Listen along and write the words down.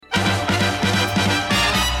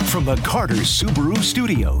From the Carter Subaru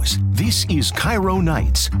Studios, this is Cairo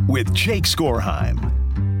Nights with Jake Skorheim.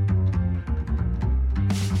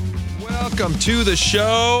 Welcome to the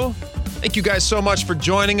show. Thank you guys so much for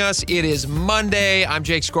joining us. It is Monday. I'm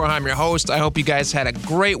Jake Skorheim, your host. I hope you guys had a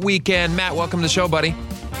great weekend. Matt, welcome to the show, buddy.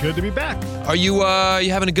 Good to be back. Are you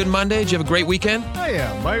having a good Monday? Did you have a great weekend? I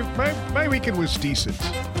am. My weekend was decent.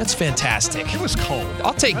 That's fantastic. It was cold.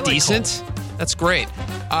 I'll take decent. That's great.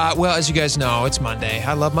 Well, as you guys know, it's Monday.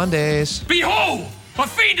 I love Mondays. Behold, a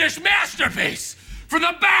fiendish masterpiece from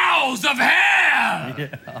the bowels of hell!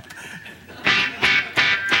 Yeah.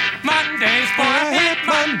 Mondays for a hit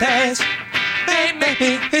Mondays. They make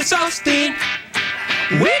me exhausting.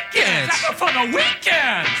 Weekends! For the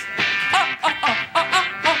weekends!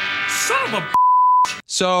 Son of a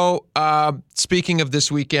So, speaking of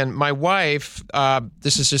this weekend, my wife,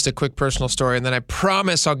 this is just a quick personal story, and then I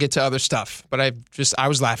promise I'll get to other stuff. But I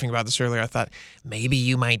was laughing about this earlier. I thought, maybe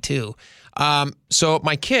you might too. So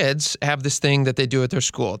my kids have this thing that they do at their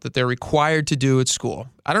school, that they're required to do at school.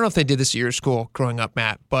 I don't know if they did this at your school growing up,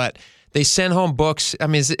 Matt, but they send home books. I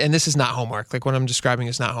mean, and this is not homework. Like what I'm describing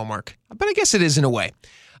is not homework, but I guess it is in a way.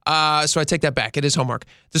 So I take that back. It is homework.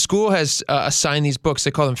 The school has assigned these books.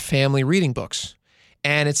 They call them family reading books.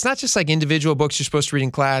 And it's not just like individual books you're supposed to read in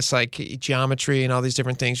class, like geometry and all these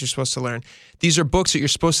different things you're supposed to learn. These are books that you're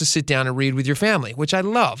supposed to sit down and read with your family, which I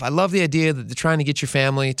love. I love the idea that they're trying to get your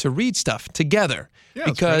family to read stuff together. Yeah,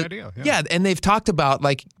 because, that's a great idea. Yeah, and they've talked about,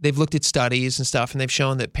 like, they've looked at studies and stuff, and they've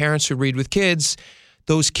shown that parents who read with kids,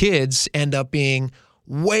 those kids end up being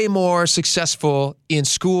way more successful in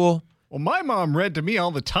school. Well, my mom read to me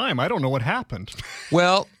all the time. I don't know what happened.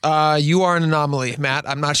 Well, you are an anomaly, Matt.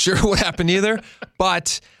 I'm not sure what happened either.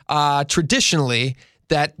 But traditionally,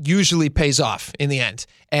 that usually pays off in the end.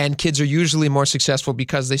 And kids are usually more successful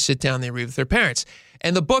because they sit down, they read with their parents.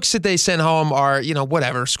 And the books that they send home are,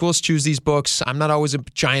 whatever. Schools choose these books. I'm not always a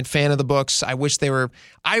giant fan of the books. I wish they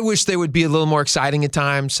would be a little more exciting at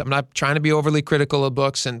times. I'm not trying to be overly critical of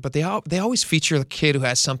books, but they always feature a kid who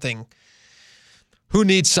has something,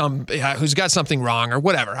 who's got something wrong or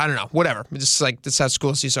whatever. I don't know, whatever. It's just like, that's how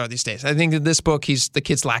schools are these days. I think that this book, the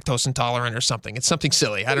kid's lactose intolerant or something. It's something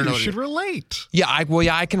silly. I don't know. You should relate. Yeah,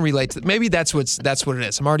 I can relate to it. Maybe that's what it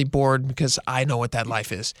is. I'm already bored because I know what that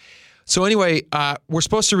life is. So anyway, we're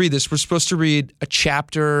supposed to read this. We're supposed to read a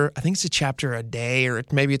chapter. I think it's a chapter a day, or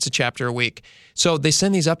maybe it's a chapter a week. So they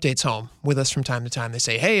send these updates home with us from time to time. They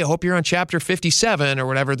say, hey, I hope you're on chapter 57 or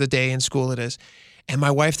whatever the day in school it is. And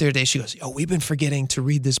my wife the other day, she goes, we've been forgetting to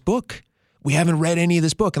read this book. We haven't read any of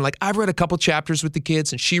this book. And I've read a couple chapters with the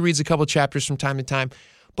kids, and she reads a couple chapters from time to time.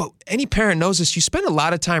 But any parent knows this. You spend a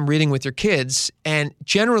lot of time reading with your kids, and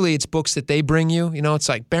generally it's books that they bring you. It's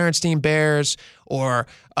like Berenstain Bears or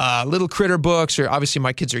Little Critter books, or obviously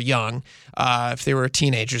my kids are young. If they were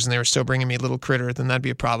teenagers and they were still bringing me Little Critter, then that'd be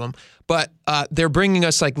a problem. But they're bringing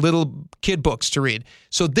us like little kid books to read.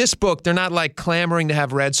 So this book, they're not like clamoring to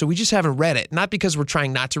have read, so we just haven't read it. Not because we're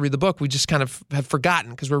trying not to read the book. We just kind of have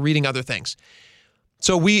forgotten because we're reading other things.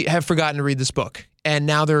 So we have forgotten to read this book. And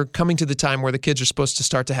now they're coming to the time where the kids are supposed to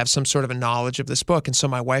start to have some sort of a knowledge of this book. And so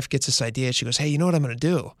my wife gets this idea. She goes, hey, you know what I'm going to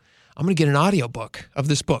do? I'm going to get an audiobook of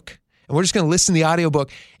this book. And we're just going to listen to the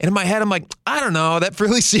audiobook. And in my head, I'm like, I don't know. That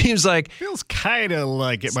really seems like... Feels kind of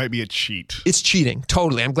like it might be a cheat. It's cheating.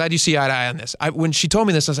 Totally. I'm glad you see eye to eye on this. When she told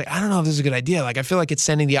me this, I was like, I don't know if this is a good idea. I feel like it's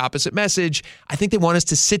sending the opposite message. I think they want us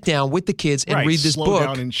to sit down with the kids and read this book. Slow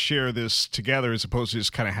down and share this together as opposed to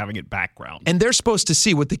just kind of having it background. And they're supposed to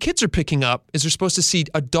see, what the kids are picking up is they're supposed to see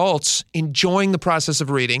adults enjoying the process of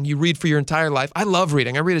reading. You read for your entire life. I love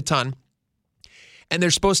reading. I read a ton. And they're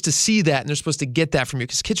supposed to see that, and they're supposed to get that from you,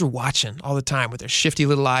 because kids are watching all the time with their shifty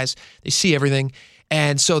little eyes. They see everything.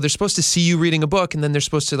 And so they're supposed to see you reading a book, and then they're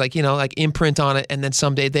supposed to imprint on it, and then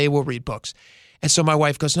someday they will read books. And so my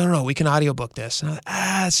wife goes, no, we can audiobook this. And I'm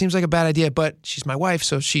like, it seems like a bad idea, but she's my wife,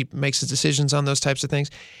 so she makes the decisions on those types of things.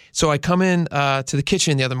 So I come in to the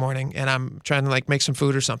kitchen the other morning, and I'm trying to make some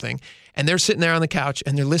food or something, and they're sitting there on the couch,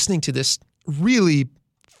 and they're listening to this really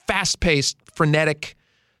fast-paced, frenetic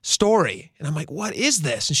story. And I'm like, what is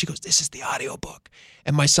this? And she goes, this is the audiobook.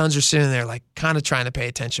 And my sons are sitting there kind of trying to pay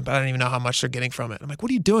attention, but I don't even know how much they're getting from it. I'm like, what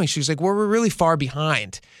are you doing? She's like, well, we're really far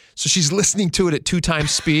behind. So she's listening to it at 2 times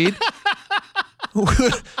speed.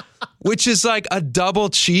 which is like a double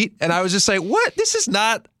cheat. And I was just like, what? This is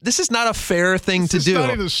not a fair thing to do. This is not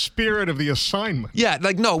in the spirit of the assignment. Yeah,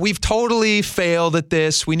 like, no, we've totally failed at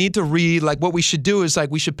this. We need to read, like, what we should do is, like,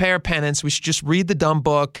 we should pay our penance. We should just read the dumb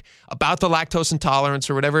book about the lactose intolerance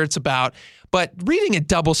or whatever it's about. But reading at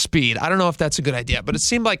double speed, I don't know if that's a good idea. But it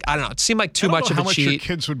seemed like, I don't know, it seemed like too much of a cheat. How much your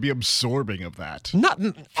kids would be absorbing of that?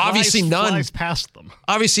 Obviously none. Flies past them.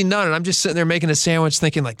 Obviously none. And I'm just sitting there making a sandwich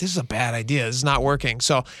thinking like, this is a bad idea. This is not working.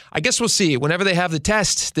 So I guess we'll see. Whenever they have the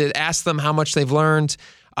test that asks them how much they've learned,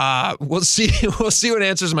 we'll see. We'll see what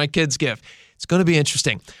answers my kids give. It's going to be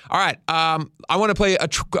interesting. All right. I want to play a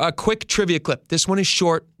quick trivia clip. This one is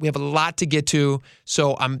short. We have a lot to get to.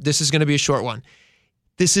 So this is going to be a short one.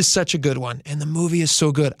 This is such a good one, and the movie is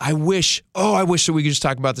so good. I wish that we could just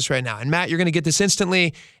talk about this right now. And Matt, you're going to get this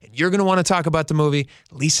instantly, and you're going to want to talk about the movie.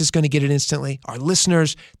 Lisa's going to get it instantly. Our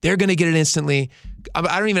listeners, they're going to get it instantly.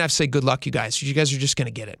 I don't even have to say good luck, you guys. You guys are just going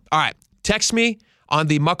to get it. All right, text me on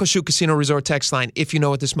the Muckleshoot Casino Resort text line if you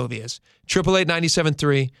know what this movie is.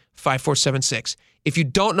 888-973-5476. If you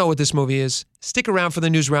don't know what this movie is, stick around for the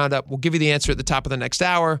news roundup. We'll give you the answer at the top of the next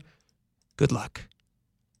hour. Good luck.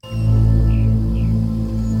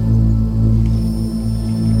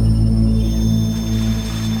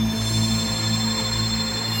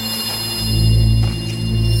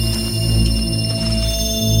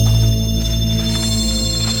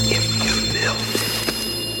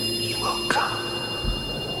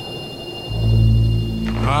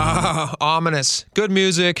 Ominous. Good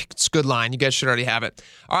music. It's a good line. You guys should already have it.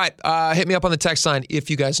 All right. Hit me up on the text line if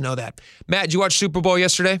you guys know that. Matt, did you watch Super Bowl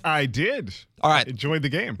yesterday? I did. All right. Enjoyed the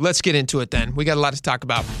game. Let's get into it then. We got a lot to talk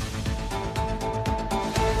about.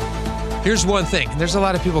 Here's one thing. There's a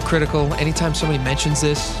lot of people critical. Anytime somebody mentions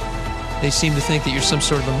this, they seem to think that you're some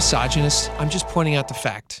sort of a misogynist. I'm just pointing out the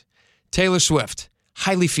fact. Taylor Swift,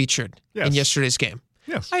 highly featured in yesterday's game.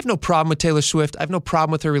 Yes. I have no problem with Taylor Swift. I have no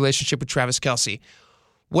problem with her relationship with Travis Kelce.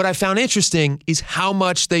 What I found interesting is how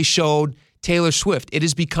much they showed Taylor Swift. It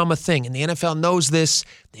has become a thing, and the NFL knows this.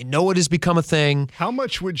 They know it has become a thing. How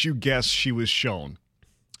much would you guess she was shown?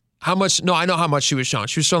 How much? No, I know how much she was shown.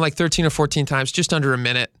 She was shown like 13 or 14 times, just under a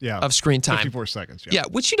minute of screen time. 54 seconds, yeah.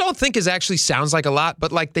 Which you don't think is actually sounds like a lot,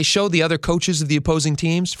 but like they showed the other coaches of the opposing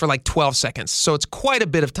teams for like 12 seconds. So it's quite a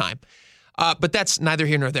bit of time. But that's neither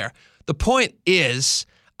here nor there. The point is,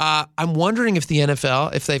 I'm wondering if the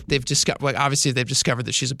NFL, if they've discovered, like obviously they've discovered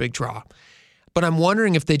that she's a big draw, but I'm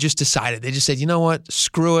wondering if they just decided, they just said, you know what,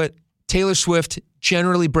 screw it. Taylor Swift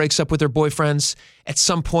generally breaks up with her boyfriends at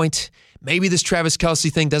some point. Maybe this Travis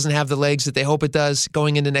Kelce thing doesn't have the legs that they hope it does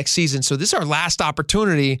going into next season. So this is our last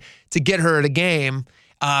opportunity to get her at a game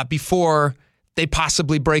before they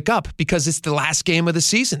possibly break up, because it's the last game of the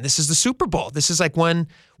season. This is the Super Bowl. This is like when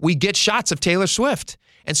we get shots of Taylor Swift.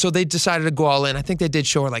 And so they decided to go all in. I think they did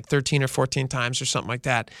show her like 13 or 14 times or something like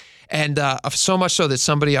that. And so much so that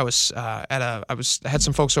somebody I had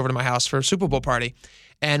some folks over to my house for a Super Bowl party.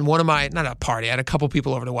 And not a party, I had a couple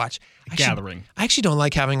people over to watch. Gathering. I actually don't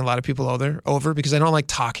like having a lot of people over because I don't like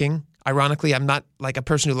talking. Ironically, I'm not like a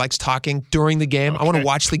person who likes talking during the game. Okay. I want to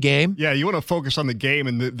watch the game. Yeah, you want to focus on the game,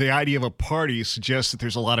 and the idea of a party suggests that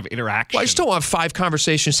there's a lot of interaction. Well, I just don't want 5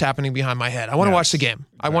 conversations happening behind my head. I want to watch the game.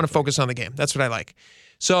 Exactly. I want to focus on the game. That's what I like.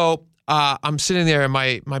 So I'm sitting there, and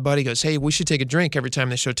my buddy goes, hey, we should take a drink every time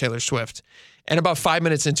they show Taylor Swift. And about 5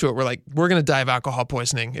 minutes into it, we're like, we're going to die of alcohol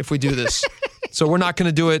poisoning if we do this. So we're not going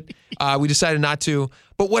to do it. We decided not to.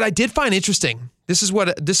 But what I did find interesting, this is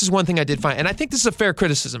one thing I did find, and I think this is a fair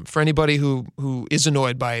criticism for anybody who is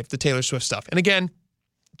annoyed by the Taylor Swift stuff. And again,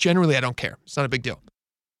 generally I don't care. It's not a big deal.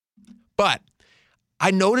 But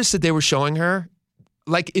I noticed that they were showing her,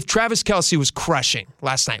 like if Travis Kelce was crushing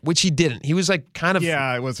last night, which he didn't. He was like kind of...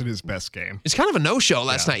 Yeah, it wasn't his best game. It's kind of a no-show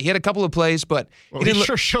last night. He had a couple of plays, but... Well, he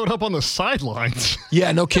sure showed up on the sidelines.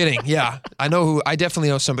 Yeah, no kidding. Yeah. I definitely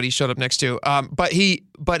know somebody he showed up next to. But he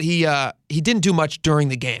didn't do much during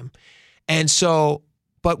the game. And so,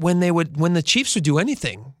 but when the Chiefs would do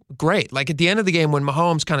anything, great. Like at the end of the game when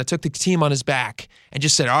Mahomes kind of took the team on his back and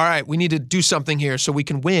just said, all right, we need to do something here so we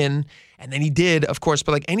can win. And then he did, of course,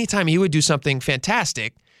 but like anytime he would do something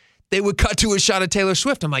fantastic, they would cut to a shot of Taylor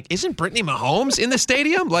Swift. I'm like, isn't Brittany Mahomes in the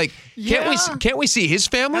stadium? Like, can't we see his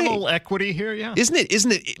family? Have a little equity here, yeah.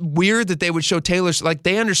 Isn't it weird that they would show Taylor, like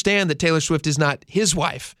they understand that Taylor Swift is not his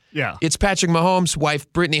wife. Yeah. It's Patrick Mahomes'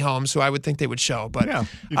 wife, Brittany Holmes, who I would think they would show. But yeah,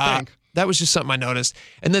 you think. That was just something I noticed.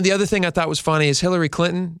 And then the other thing I thought was funny is Hillary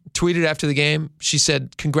Clinton tweeted after the game. She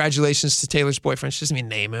said, congratulations to Taylor's boyfriend. She doesn't even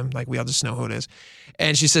name him. Like, we all just know who it is.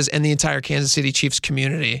 And she says, and the entire Kansas City Chiefs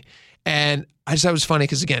community. And I just thought it was funny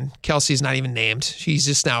because, again, Kelsey's not even named. He's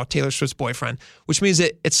just now Taylor Swift's boyfriend, which means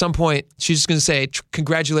that at some point she's just going to say,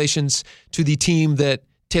 congratulations to the team that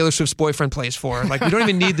Taylor Swift's boyfriend plays for. Like, we don't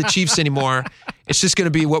even need the Chiefs anymore. It's just going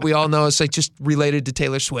to be what we all know is like just related to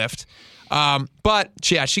Taylor Swift. But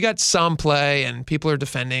she got some play, and people are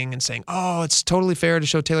defending and saying, oh, it's totally fair to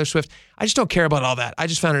show Taylor Swift. I just don't care about all that. I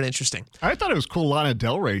just found it interesting. I thought it was cool Lana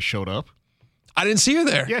Del Rey showed up. I didn't see her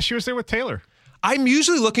there. Yeah, she was there with Taylor. I'm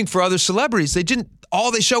usually looking for other celebrities.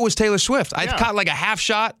 All they show was Taylor Swift. I caught like a half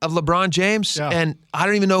shot of LeBron James, and I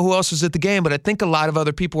don't even know who else was at the game, but I think a lot of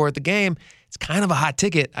other people were at the game. It's kind of a hot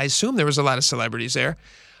ticket. I assume there was a lot of celebrities there.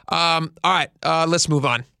 All right, let's move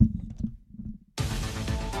on.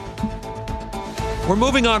 We're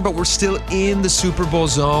moving on, but we're still in the Super Bowl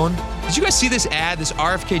zone. Did you guys see this ad, this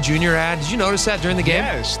RFK Jr. ad? Did you notice that during the game?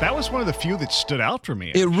 Yes, that was one of the few that stood out for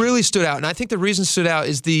me. It really stood out, and I think the reason it stood out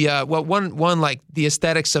is the like the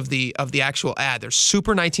aesthetics of the actual ad. They're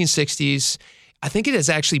super 1960s. I think it is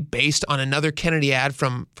actually based on another Kennedy ad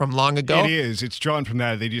from long ago. It is. It's drawn from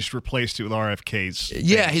that. They just replaced it with RFK's face.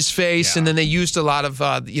 Yeah, his face, and then they used a lot of,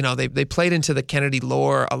 they played into the Kennedy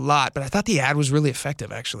lore a lot, but I thought the ad was really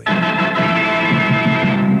effective, actually.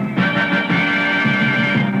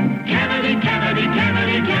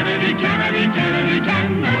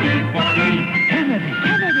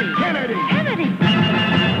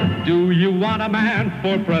 Do you want a man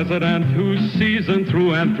for president who's seasoned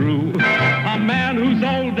through and through? A man who's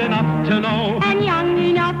old enough to know and young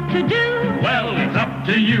enough to do? Well, it's up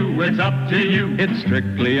to you, it's up to you. It's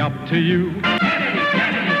strictly up to you.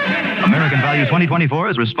 American Value 2024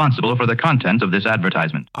 is responsible for the content of this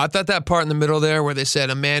advertisement. I thought that part in the middle there where they said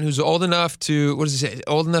a man who's old enough to, what does he say?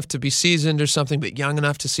 Old enough to be seasoned or something, but young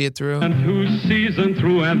enough to see it through. And who's seasoned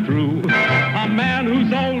through and through. A man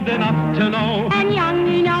who's old enough to know and young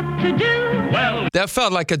enough to do. Well, that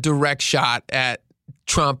felt like a direct shot at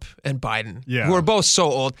Trump and Biden, who are both so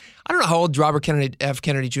old. I don't know how old Robert F.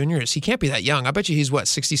 Kennedy Jr. is. He can't be that young. I bet you he's,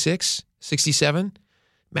 66, 67?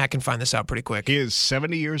 Matt can find this out pretty quick. He is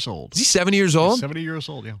 70 years old. Is he 70 years old? He's 70 years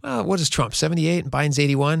old, yeah. Well, what is Trump, 78 and Biden's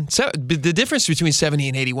 81? So, the difference between 70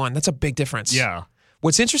 and 81, that's a big difference. Yeah.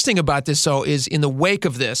 What's interesting about this, though, is in the wake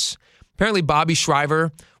of this, apparently Bobby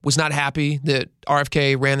Shriver was not happy that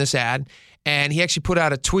RFK ran this ad, and he actually put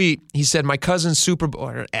out a tweet. He said, my cousin's Super Bowl,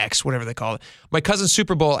 or X, whatever they call it, my cousin's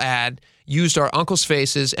Super Bowl ad used our uncle's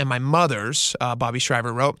faces and my mother's, Bobby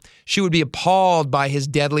Shriver wrote. She would be appalled by his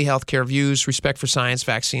deadly healthcare views. Respect for science,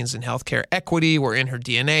 vaccines, and healthcare equity were in her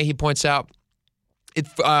DNA, he points out.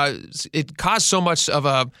 It caused so much of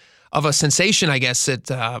a sensation, I guess,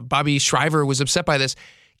 that Bobby Shriver was upset by this.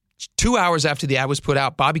 2 hours after the ad was put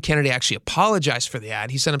out, Bobby Kennedy actually apologized for the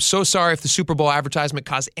ad. He said, I'm so sorry if the Super Bowl advertisement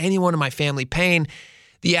caused anyone in my family pain.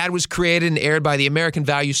 The ad was created and aired by the American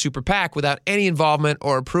Value Super PAC without any involvement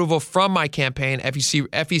or approval from my campaign.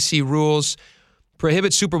 FEC rules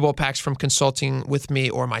prohibit Super Bowl PACs from consulting with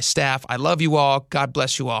me or my staff. I love you all. God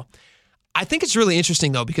bless you all. I think it's really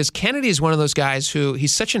interesting, though, because Kennedy is one of those guys who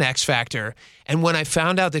he's such an X factor. And when I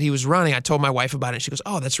found out that he was running, I told my wife about it. She goes,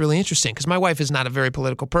 oh, that's really interesting, because my wife is not a very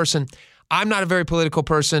political person. I'm not a very political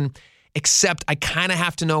person, except I kind of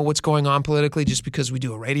have to know what's going on politically just because we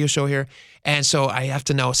do a radio show here. And so I have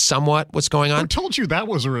to know somewhat what's going on. Who told you that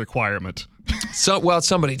was a requirement? Well,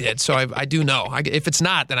 somebody did. So I do know. If it's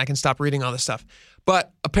not, then I can stop reading all this stuff.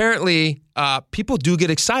 But apparently, people do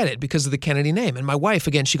get excited because of the Kennedy name. And my wife,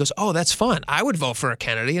 again, she goes, oh, that's fun. I would vote for a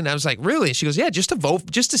Kennedy. And I was like, really? She goes, yeah, just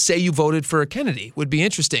to say you voted for a Kennedy would be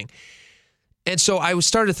interesting. And so I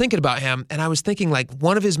started thinking about him, and I was thinking, like,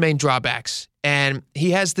 one of his main drawbacks, and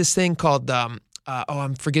he has this thing called, I'm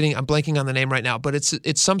blanking on the name right now, but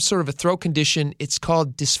it's some sort of a throat condition. It's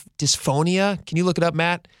called dysphonia. Can you look it up,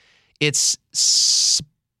 Matt? It starts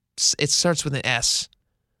with an S.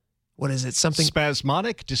 What is it? Something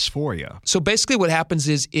spasmodic dysphoria. So basically, what happens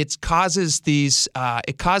is it causes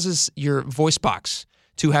your voice box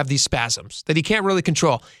to have these spasms that he can't really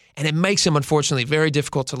control, and it makes him, unfortunately, very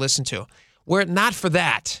difficult to listen to. Were it not for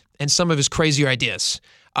that and some of his crazier ideas,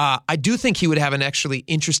 I do think he would have an actually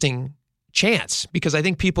interesting chance, because I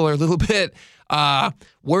think people are a little bit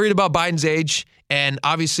worried about Biden's age. And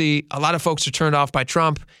obviously, a lot of folks are turned off by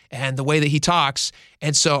Trump and the way that he talks,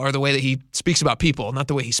 or the way that he speaks about people, not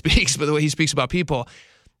the way he speaks, but the way he speaks about people.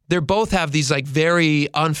 They both have these like very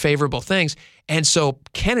unfavorable things. And so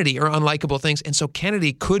Kennedy, or unlikable things. And so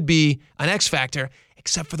Kennedy could be an X factor,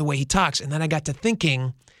 except for the way he talks. And then I got to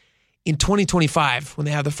thinking, in 2025, when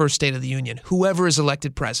they have the first State of the Union, whoever is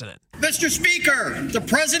elected president. Mr. Speaker, the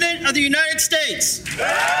President of the United States.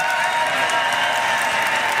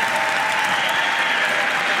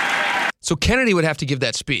 So Kennedy would have to give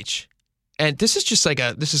that speech. And this is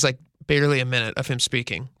like barely a minute of him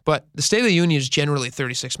speaking. But the State of the Union is generally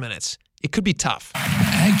 36 minutes. It could be tough.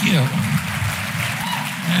 Thank you.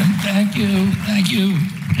 And thank you,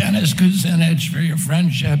 Dennis Kucinich, for your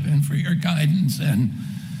friendship and for your guidance and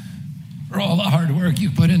for all the hard work you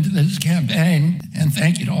put into this campaign. And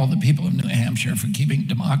thank you to all the people of New Hampshire for keeping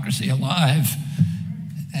democracy alive.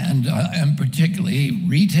 And particularly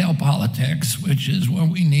retail politics, which is what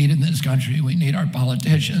we need in this country. We need our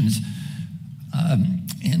politicians,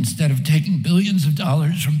 instead of taking billions of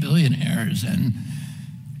dollars from billionaires and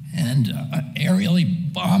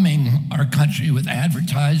aerially bombing our country with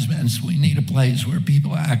advertisements, we need a place where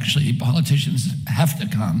politicians have to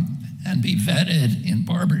come and be vetted in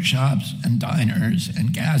barbershops and diners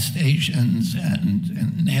and gas stations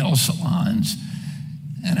and nail salons,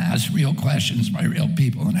 and ask real questions by real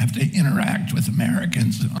people and have to interact with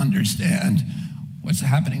Americans to understand what's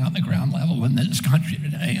happening on the ground level in this country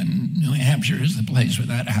today. And New Hampshire is the place where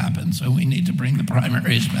that happens. So we need to bring the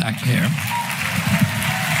primaries back here.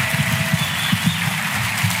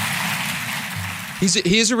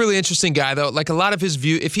 He's a really interesting guy, though. Like, a lot of his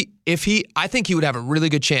view, I think he would have a really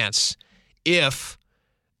good chance if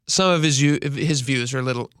some of his views are a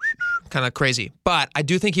little kind of crazy. But I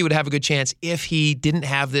do think he would have a good chance if he didn't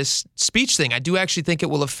have this speech thing. I do actually think it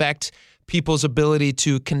will affect people's ability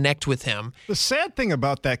to connect with him. The sad thing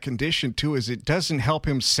about that condition, too, is it doesn't help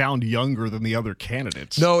him sound younger than the other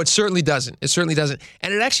candidates. No, it certainly doesn't. It certainly doesn't.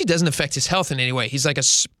 And it actually doesn't affect his health in any way. He's like a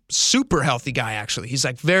super healthy guy, actually. He's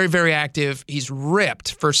like very, very active. He's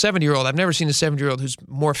ripped. For a 70-year-old, I've never seen a 70-year-old who's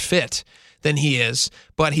more fit than he is,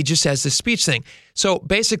 but he just has this speech thing. So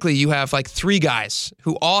basically you have like three guys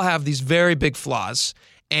who all have these very big flaws.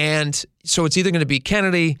 And so it's either going to be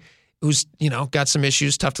Kennedy, who's, got some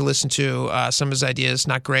issues, tough to listen to, some of his ideas,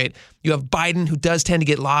 not great. You have Biden, who does tend to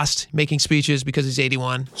get lost making speeches because he's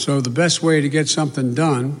 81. So the best way to get something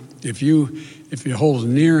done, if it holds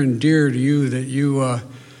near and dear to you that you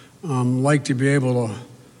like to be able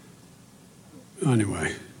to,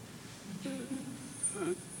 anyway,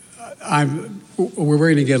 we're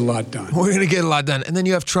going to get a lot done. We're going to get a lot done. And then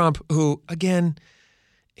you have Trump, who, again,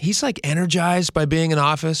 he's like energized by being in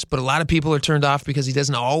office, but a lot of people are turned off because he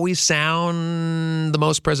doesn't always sound the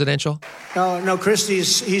most presidential. No,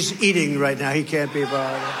 Christie's, he's eating right now. He can't be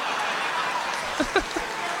bothered.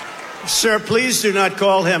 Sir, please do not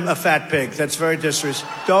call him a fat pig. That's very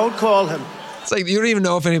disrespectful. Don't call him. It's like you don't even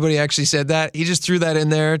know if anybody actually said that. He just threw that in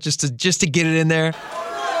there just to get it in there.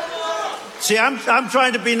 See, I'm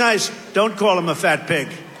trying to be nice. Don't call him a fat pig.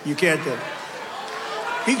 You can't do it.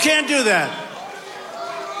 You can't do that.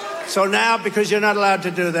 So now, because you're not allowed to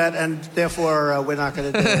do that, and therefore we're not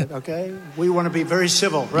going to do it, okay? We want to be very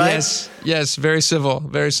civil, right? Yes, very civil,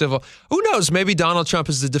 very civil. Who knows? Maybe Donald Trump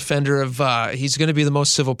is the defender of, he's going to be the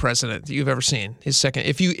most civil president that you've ever seen. His second,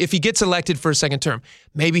 if he gets elected for a second term,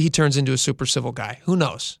 maybe he turns into a super civil guy. Who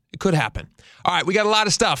knows? It could happen. All right, we got a lot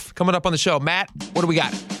of stuff coming up on the show. Matt, what do we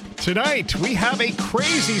got? Tonight, we have a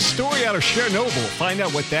crazy story out of Chernobyl. Find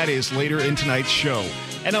out what that is later in tonight's show.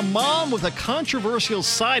 And a mom with a controversial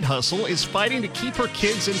side hustle is fighting to keep her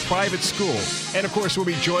kids in private school. And, of course, we'll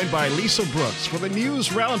be joined by Lisa Brooks for the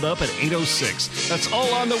News Roundup at 8:06. That's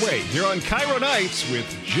all on the way here on Cairo Nights with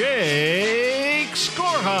Jake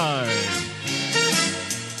Skorheim.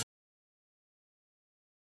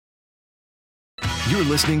 You're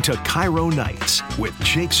listening to Cairo Nights with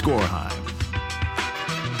Jake Skorheim.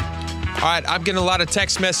 All right, I'm getting a lot of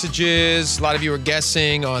text messages. A lot of you are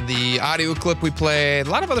guessing on the audio clip we played.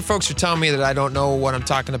 A lot of other folks are telling me that I don't know what I'm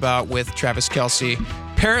talking about with Travis Kelce.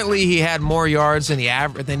 Apparently, he had more yards than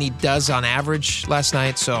he does on average last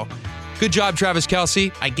night. So, good job, Travis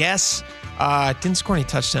Kelce, I guess. Didn't score any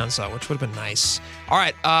touchdowns, though, which would have been nice. All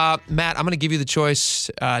right, Matt, I'm going to give you the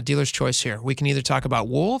choice, dealer's choice here. We can either talk about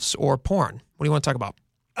wolves or porn. What do you want to talk about?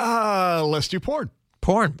 Let's do porn.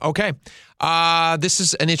 Porn, okay. This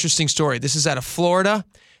is an interesting story. This is out of Florida.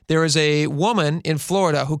 There is a woman in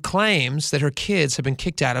Florida who claims that her kids have been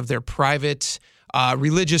kicked out of their private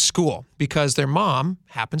religious school because their mom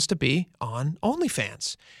happens to be on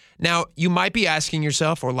OnlyFans. Now, you might be asking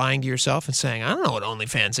yourself or lying to yourself and saying, I don't know what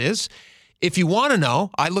OnlyFans is. If you want to know,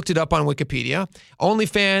 I looked it up on Wikipedia.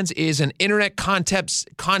 OnlyFans is an internet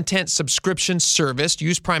content subscription service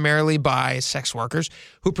used primarily by sex workers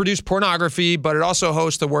who produce pornography, but it also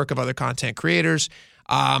hosts the work of other content creators.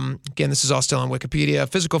 Again, this is all still on Wikipedia.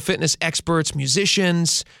 Physical fitness experts,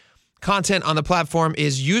 musicians. Content on the platform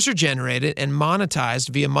is user-generated and monetized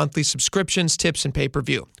via monthly subscriptions, tips, and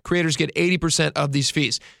pay-per-view. Creators get 80% of these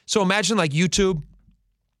fees. So imagine like YouTube.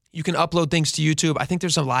 You can upload things to YouTube. I think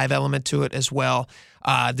there's a live element to it as well.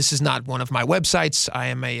 This is not one of my websites. I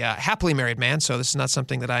am a happily married man, so this is not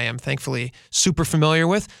something that I am thankfully super familiar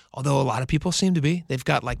with, although a lot of people seem to be. They've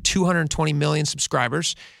got like 220 million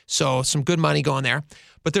subscribers, so some good money going there.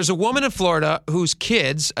 But there's a woman in Florida whose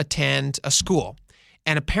kids attend a school.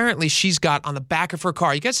 And apparently she's got on the back of her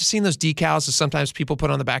car, you guys have seen those decals that sometimes people put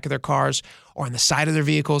on the back of their cars or on the side of their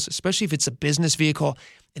vehicles, especially if it's a business vehicle.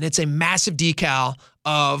 And it's a massive decal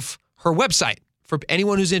of her website for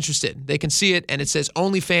anyone who's interested. They can see it, and it says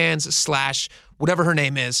OnlyFans / whatever her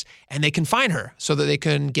name is, and they can find her so that they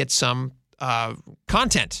can get some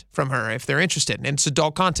content from her if they're interested. And it's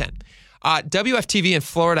adult content. WFTV in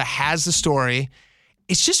Florida has the story.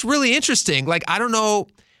 It's just really interesting. Like, I don't know.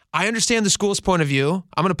 I understand the school's point of view.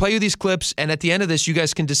 I'm going to play you these clips, and at the end of this, you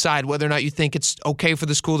guys can decide whether or not you think it's okay for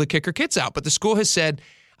the school to kick her kids out. But the school has said,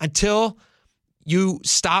 until you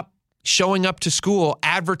stop showing up to school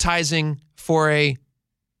advertising for a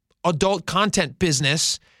adult content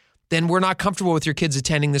business, then we're not comfortable with your kids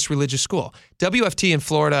attending this religious school. WFT in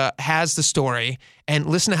Florida has the story, and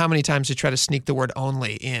listen to how many times they try to sneak the word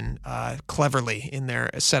only in cleverly in their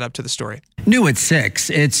setup to the story. New at 6,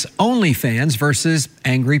 it's OnlyFans versus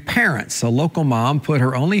angry parents. A local mom put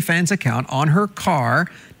her OnlyFans account on her car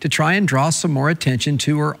to try and draw some more attention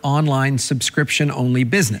to her online subscription-only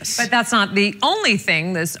business. But that's not the only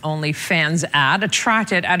thing this OnlyFans ad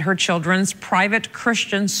attracted at her children's private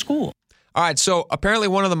Christian school. All right, so apparently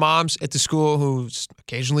one of the moms at the school who's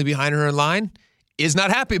occasionally behind her in line is not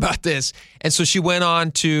happy about this. And so she went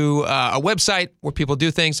on to a website where people do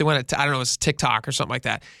things. They went to, I don't know, it's TikTok or something like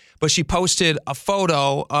that. But she posted a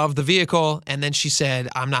photo of the vehicle, and then she said,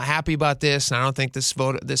 I'm not happy about this, and I don't think this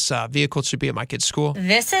vehicle should be at my kid's school.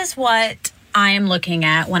 This is what I am looking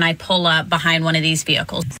at when I pull up behind one of these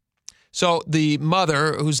vehicles. So the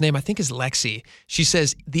mother, whose name I think is Lexi, she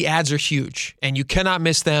says the ads are huge and you cannot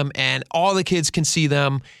miss them, and all the kids can see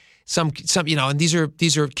them. Some, and these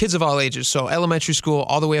are kids of all ages, so elementary school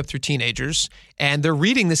all the way up through teenagers, and they're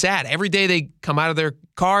reading this ad every day. They come out of their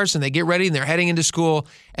cars and they get ready and they're heading into school,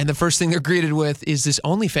 and the first thing they're greeted with is this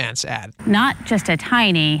OnlyFans ad. Not just a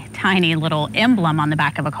tiny, tiny little emblem on the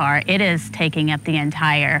back of a car. It is taking up the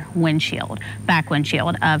entire back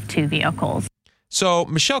windshield of two vehicles. So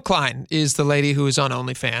Michelle Klein is the lady who is on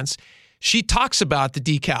OnlyFans. She talks about the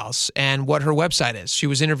decals and what her website is. She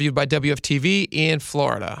was interviewed by WFTV in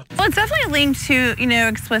Florida. Well, it's definitely linked to,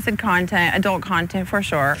 explicit content, adult content for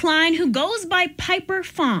sure. Klein, who goes by Piper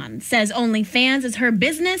Fawn, says OnlyFans is her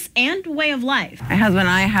business and way of life. My husband and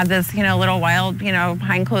I have this, little wild,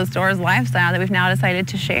 behind closed doors lifestyle that we've now decided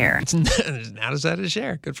to share. Now decided to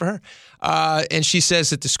share. Good for her. And she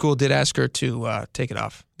says that the school did ask her to take it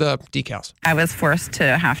off, the decals. I was forced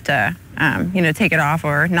to have to, take it off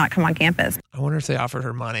or not come on campus. I wonder if they offered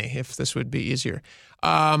her money, if this would be easier.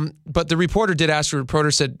 But the reporter did ask her. The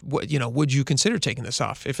reporter said, would you consider taking this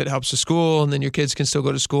off if it helps the school and then your kids can still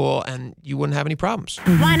go to school and you wouldn't have any problems?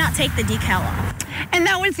 Why not take the decal off? And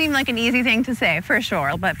that would seem like an easy thing to say, for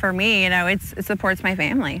sure. But for me, it supports my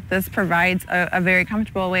family. This provides a very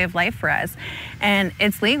comfortable way of life for us. And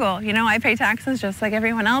it's legal. I pay taxes just like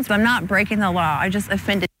everyone else. But I'm not breaking the law. I just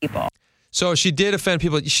offended people. So she did offend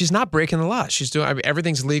people. She's not breaking the law. She's doing,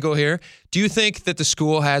 everything's legal here. Do you think that the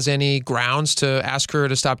school has any grounds to ask her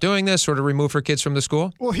to stop doing this or to remove her kids from the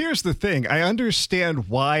school? Well, here's the thing. I understand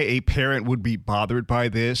why a parent would be bothered by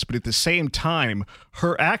this, but at the same time,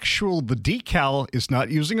 the decal is not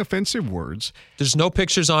using offensive words. There's no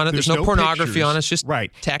pictures on it. There's no pornography pictures on it. It's just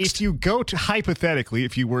text. If you go to, hypothetically,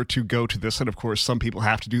 if you were to go to this, and of course some people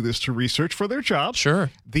have to do this to research for their job.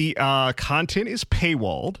 Sure. The content is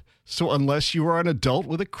paywalled. So unless you are an adult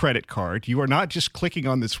with a credit card, you are not just clicking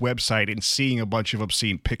on this website and seeing a bunch of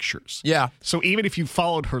obscene pictures. Yeah. So even if you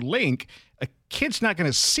followed her link, a kid's not going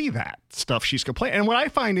to see that stuff she's complaining. And what I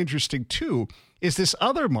find interesting, too, is this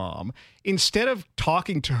other mom, instead of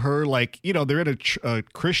talking to her like, they're in a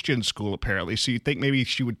Christian school apparently, so you'd think maybe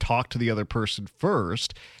she would talk to the other person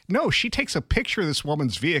first. No, she takes a picture of this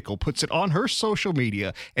woman's vehicle, puts it on her social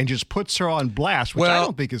media, and just puts her on blast, which I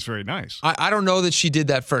don't think is very nice. I don't know that she did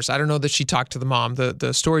that first. I don't know that she talked to the mom.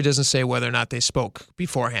 The story doesn't say whether or not they spoke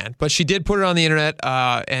beforehand, but she did put it on the internet,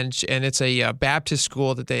 and it's a Baptist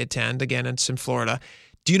school that they attend. Again, it's in Florida.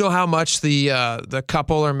 Do you know how much the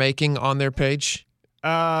couple are making on their page?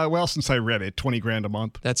 Well, since I read it, $20,000 a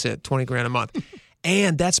month. That's it, $20,000 a month.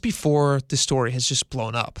 And that's before the story has just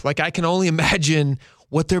blown up. Like, I can only imagine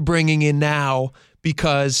what they're bringing in now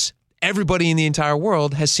because everybody in the entire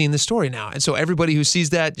world has seen the story now. And so everybody who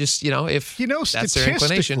sees that just, if that's their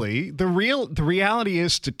inclination. The reality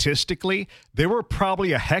is statistically, there were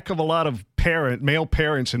probably a heck of a lot of male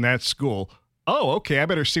parents in that school. Oh, okay, I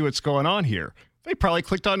better see what's going on here. They probably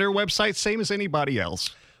clicked on their website, same as anybody else.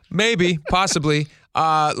 Maybe, possibly.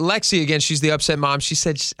 Lexi, again, she's the upset mom. She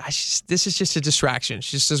said, this is just a distraction.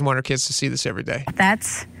 She just doesn't want her kids to see this every day.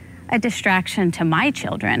 That's a distraction to my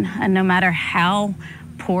children. And no matter how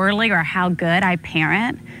poorly or how good I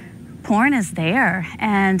parent, porn is there.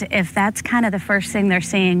 And if that's kind of the first thing they're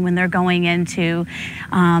seeing when they're going into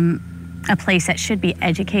a place that should be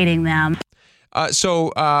educating them.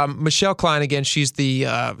 So Michelle Klein, again, she's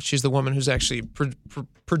the woman who's actually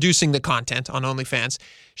producing the content on OnlyFans.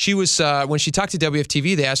 She was when she talked to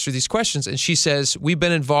WFTV, they asked her these questions, and she says, "We've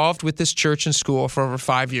been involved with this church and school for over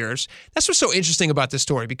 5 years." That's what's so interesting about this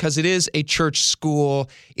story, because it is a church school.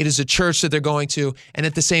 It is a church that they're going to, and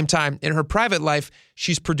at the same time, in her private life,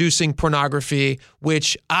 she's producing pornography,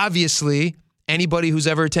 which obviously anybody who's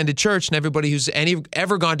ever attended church and everybody who's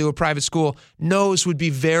ever gone to a private school knows would be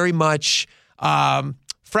very much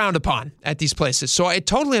frowned upon at these places. So I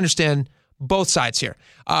totally understand both sides here.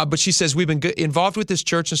 But she says, we've been involved with this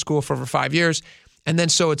church and school for over 5 years. And then,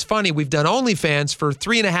 so it's funny, we've done OnlyFans for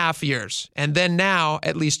 3.5 years. And then now,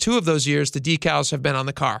 at least 2 of those years, the decals have been on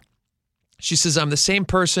the car. She says, I'm the same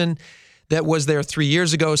person that was there 3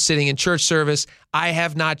 years ago sitting in church service. I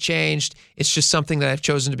have not changed. It's just something that I've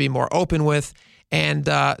chosen to be more open with. And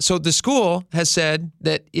so the school has said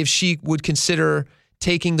that if she would consider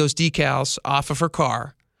taking those decals off of her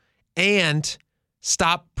car and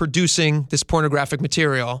stop producing this pornographic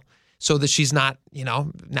material so that she's not,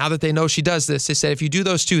 now that they know she does this, they said, if you do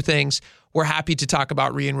those 2 things, we're happy to talk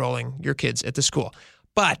about re-enrolling your kids at the school.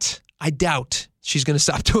 But I doubt she's going to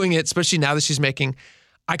stop doing it, especially now that she's making,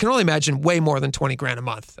 I can only imagine, way more than $20,000 a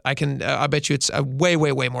month. I bet you it's way,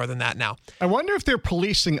 way, way more than that now. I wonder if they're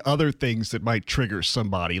policing other things that might trigger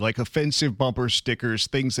somebody, like offensive bumper stickers,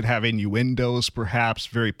 things that have innuendos, perhaps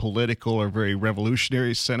very political or very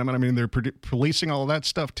revolutionary sentiment. I mean, they're policing all of that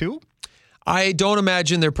stuff too? I don't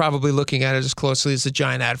imagine they're probably looking at it as closely as a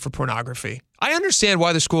giant ad for pornography. I understand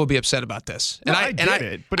why the school would be upset about this. But at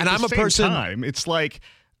the same time, it's like,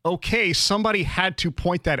 okay, somebody had to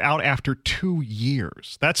point that out after 2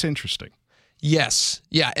 years. That's interesting. Yes.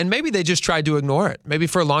 Yeah. And maybe they just tried to ignore it. Maybe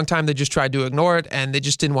for a long time they just tried to ignore it and they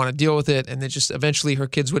just didn't want to deal with it. And they just eventually her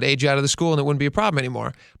kids would age out of the school and it wouldn't be a problem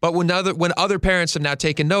anymore. But when other parents have now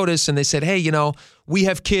taken notice and they said, hey, we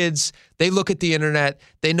have kids, they look at the internet,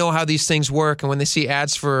 they know how these things work. And when they see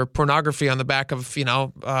ads for pornography on the back of, the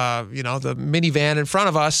minivan in front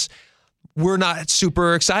of us, we're not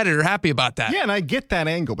super excited or happy about that. Yeah, and I get that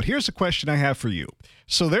angle. But here's a question I have for you.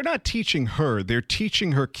 So they're not teaching her, they're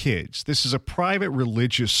teaching her kids. This is a private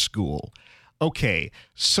religious school. Okay,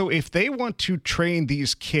 so if they want to train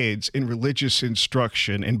these kids in religious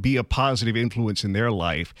instruction and be a positive influence in their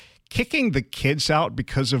life, kicking the kids out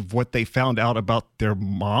because of what they found out about their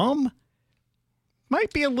mom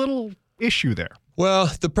might be a little issue there. Well,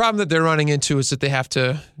 the problem that they're running into is that they have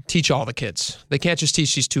to teach all the kids. They can't just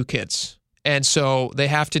teach these 2 kids. And so they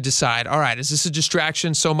have to decide, all right, is this a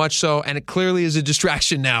distraction so much so? And it clearly is a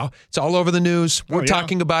distraction now. It's all over the news. We're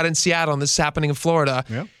talking about it in Seattle, and this is happening in Florida.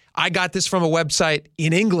 Yeah. I got this from a website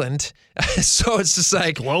in England. So it's just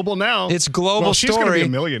like global now. It's global well, story. She's going to be a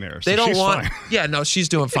millionaire. So they don't want. Fine. Yeah, no, she's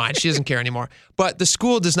doing fine. She doesn't care anymore. But the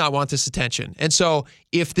school does not want this attention. And so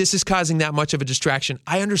if this is causing that much of a distraction,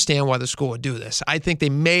 I understand why the school would do this. I think they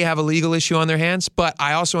may have a legal issue on their hands, but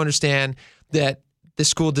I also understand that the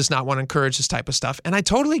school does not want to encourage this type of stuff. And I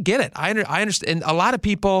totally get it. I understand. And a lot of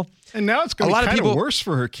people. And now it's going to be kind of worse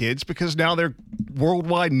for her kids because now they're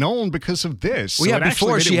worldwide known because of this. Well, yeah, so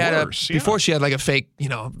before she had like a fake,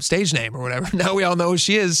 stage name or whatever. Now we all know who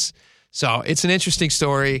she is. So it's an interesting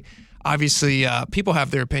story. Obviously, people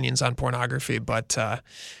have their opinions on pornography, but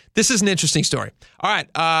this is an interesting story. All right.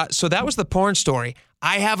 So that was the porn story.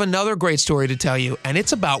 I have another great story to tell you, and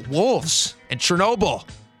it's about wolves and Chernobyl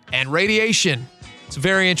and radiation. It's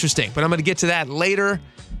very interesting, but I'm going to get to that later.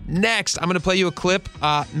 Next, I'm going to play you a clip.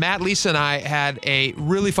 Matt, Lisa, and I had a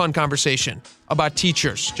really fun conversation about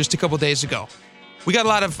teachers just a couple days ago. We got a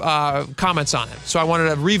lot of comments on it, so I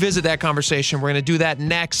wanted to revisit that conversation. We're going to do that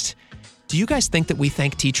next. Do you guys think that we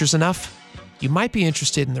thank teachers enough? You might be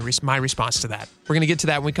interested in my response to that. We're going to get to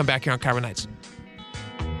that when we come back here on Cairo Nights.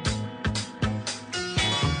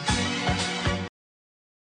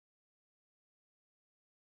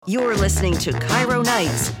 You're listening to Cairo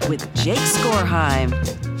Nights with Jake Skorheim.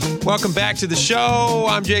 Welcome back to the show.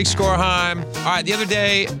 I'm Jake Skorheim. All right, the other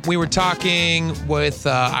day we were talking with,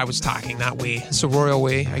 it's a royal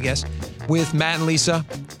we, I guess, with Matt and Lisa,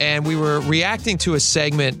 and we were reacting to a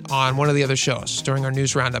segment on one of the other shows during our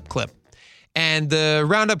news roundup clip. And the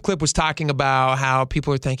roundup clip was talking about how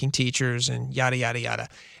people are thanking teachers and yada, yada, yada.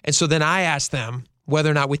 And so then I asked them whether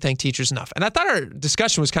or not we thank teachers enough. And I thought our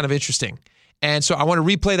discussion was kind of interesting. And so I want to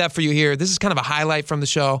replay that for you here. This is kind of a highlight from the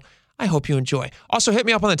show. I hope you enjoy. Also, hit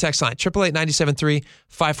me up on the text line,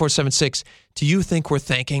 888-973-5476. Do you think we're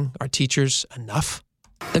thanking our teachers enough?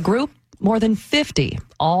 The group more than 50,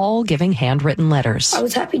 all giving handwritten letters. I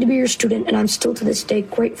was happy to be your student, and I'm still to this day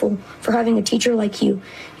grateful for having a teacher like you.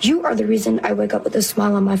 You are the reason I wake up with a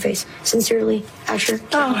smile on my face. Sincerely, Asher.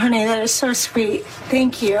 Oh, honey, that is so sweet.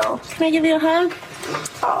 Thank you. Can I give you a hug?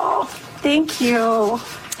 Oh, thank you.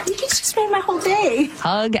 You just made my whole day.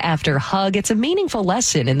 Hug after hug. It's a meaningful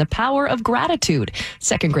lesson in the power of gratitude.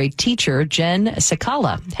 Second grade teacher Jen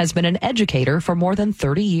Sakala has been an educator for more than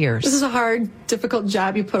 30 years. This is a hard, difficult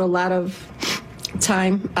job. You put a lot of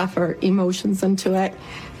time, effort, emotions into it.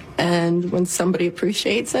 And when somebody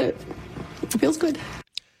appreciates it, it feels good.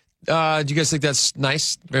 Do you guys think that's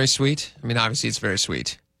nice? Very sweet? I mean, obviously it's very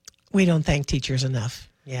sweet. We don't thank teachers enough.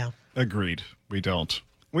 Yeah. Agreed. We don't.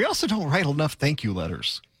 We also don't write enough thank you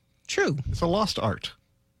letters. True. It's a lost art.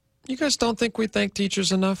 You guys don't think we thank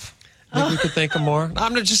teachers enough? Think we could thank them more?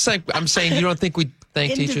 I'm not just saying. I'm saying you don't think we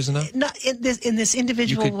thank teachers enough? Not in this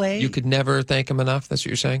individual way. You could never thank them enough. That's what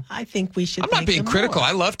you're saying. I think we should. I'm not being critical.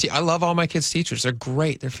 I love all my kids' teachers. They're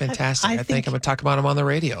great. They're fantastic. I thank them and talk about them on the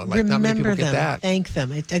radio. Like, not many people get that. Thank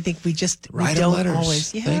them. I think we just write we don't letters.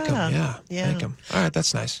 always. Yeah, thank them. Yeah. Thank them. All right,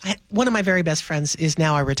 that's nice. One of my very best friends is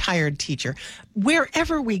now a retired teacher.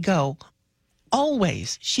 Wherever we go,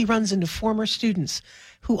 always she runs into former students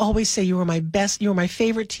who always say, "You were my best. You were my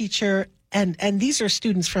favorite teacher." And these are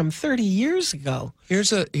students from 30 years ago.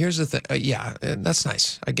 Here's the thing. Yeah, that's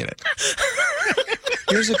nice. I get it.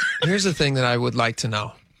 Here's the thing that I would like to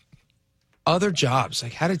know. Other jobs,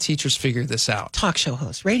 like how do teachers figure this out? Talk show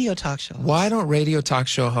hosts, radio talk show hosts. Why don't radio talk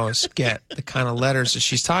show hosts get the kind of letters that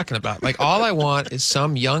she's talking about? Like, all I want is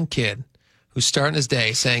some young kid who's starting his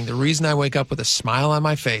day saying, the reason I wake up with a smile on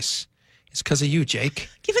my face is because of you, Jake.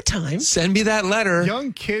 Give it time. Send me that letter.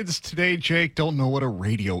 Young kids today, Jake, don't know what a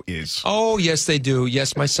radio is. Oh, yes, they do.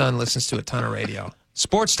 Yes, my son listens to a ton of radio.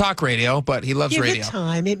 Sports talk radio, but he loves radio. Give it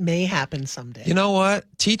time. It may happen someday. You know what?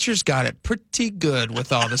 Teachers got it pretty good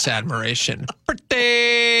with all this admiration.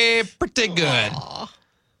 Pretty good. Aww.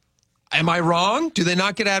 Am I wrong? Do they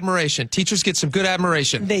not get admiration? Teachers get some good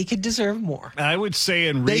admiration. They could deserve more. I would say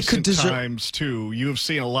in recent times, too, you have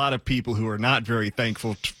seen a lot of people who are not very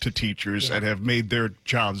thankful to teachers and have made their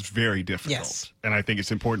jobs very difficult. Yes. And I think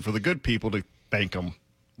it's important for the good people to thank them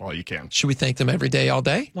while you can. Should we thank them every day, all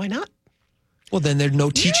day? Why not? Well, then there's no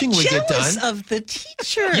teaching would get done. You're jealous of the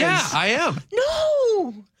teachers. Yeah, I am.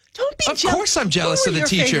 No. Don't be jealous. Of course I'm jealous of the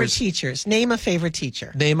teachers. Favorite teachers? Name a favorite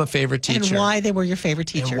teacher. Name a favorite teacher. And why they were your favorite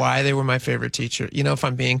teacher. And why they were my favorite teacher. You know, if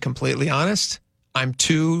I'm being completely honest, I'm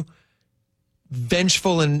too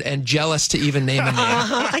vengeful and jealous to even name a name.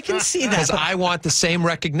 I can see that. Because I want the same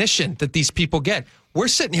recognition that these people get. We're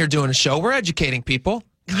sitting here doing a show. We're educating people.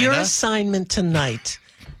 Kinda. Your assignment tonight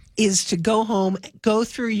is to go home, go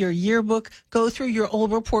through your yearbook, go through your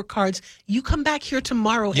old report cards. You come back here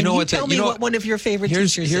tomorrow and you tell me what one of your favorite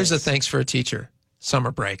teachers is. Here's a thanks for a teacher.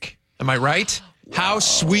 Summer break. Am I right? Wow. How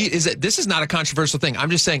sweet is it? This is not a controversial thing. I'm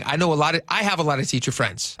just saying I have a lot of teacher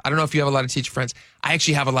friends. I don't know if you have a lot of teacher friends. I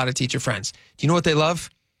actually have a lot of teacher friends. Do you know what they love?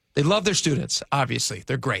 They love their students, obviously.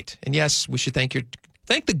 They're great. And yes, we should thank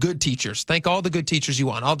the good teachers. Thank all the good teachers you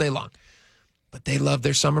want all day long. But they love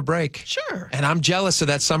their summer break. Sure. And I'm jealous of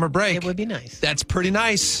that summer break. It would be nice. That's pretty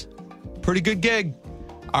nice. Pretty good gig.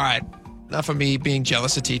 All right. Enough of me being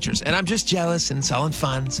jealous of teachers. And I'm just jealous and it's all in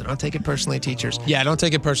fun, so don't take it personally, teachers. Yeah, don't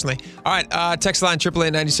take it personally. All right. Text line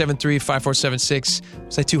 888-973-5476.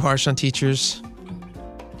 Was I too harsh on teachers?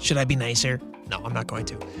 Should I be nicer? No, I'm not going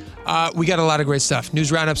to. We got a lot of great stuff. News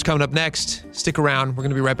roundups coming up next. Stick around. We're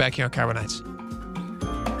going to be right back here on Cairo Nights.